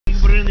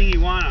anything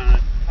you want on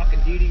it. Fucking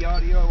DD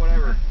audio,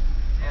 whatever.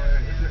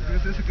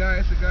 It's a guy.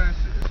 It's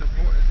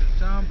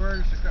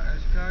Schomburg,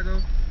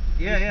 Chicago.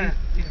 Yeah.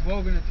 He's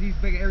voguing it. He's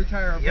making every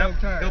tire a Vogue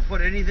tire. He'll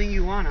put anything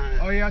you want on it.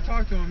 Oh yeah, I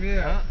talked to him.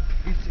 Yeah.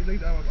 He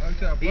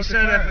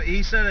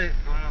said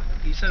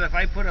if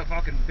I put a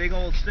fucking big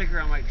old sticker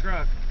on my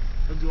truck,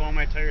 he'll do all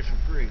my tires for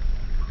free.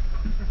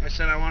 I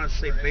said I want to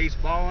say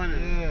baseballing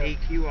and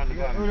AQ on the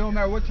bottom. It don't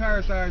matter what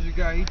tire size you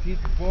got. He's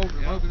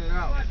voguing it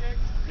out.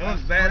 That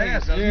was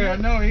badass, doesn't it? Yeah, I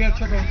know. He had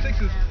truck on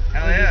 6s.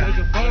 Hell yeah. It's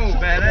a Vogue.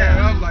 That's badass.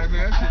 Yeah, I was like,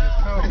 man, that shit is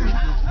tough.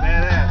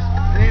 Badass.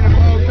 It ain't a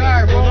Vogue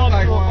tire, but it's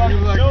like one. You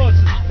know it's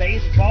just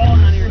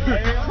baseballing on your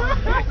tire.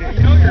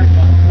 You know you're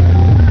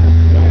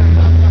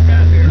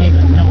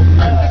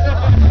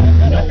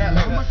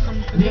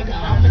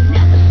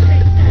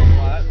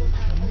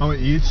How much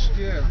each?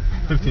 Yeah.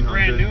 1,500.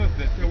 brand new with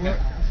it.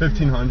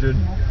 1,500.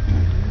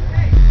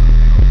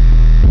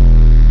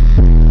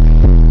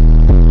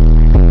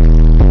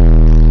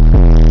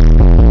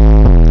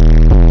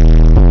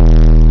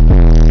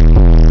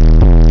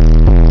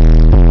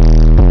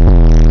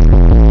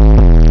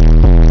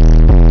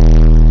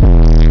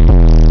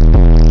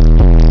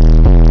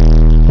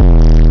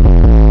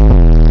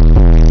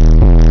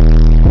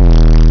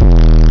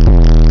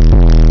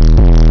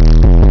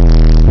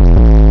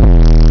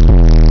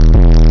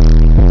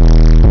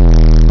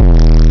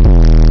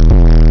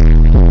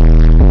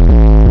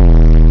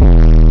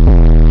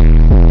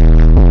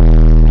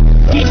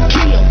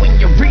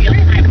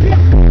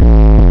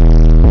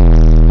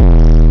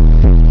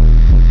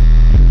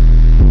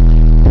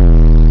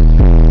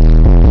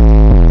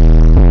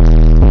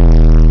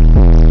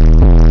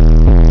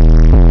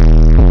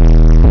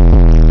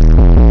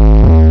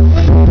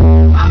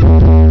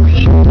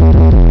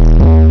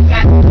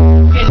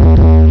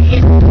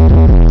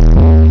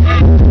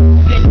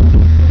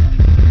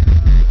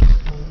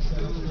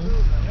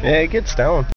 Yeah, it gets down.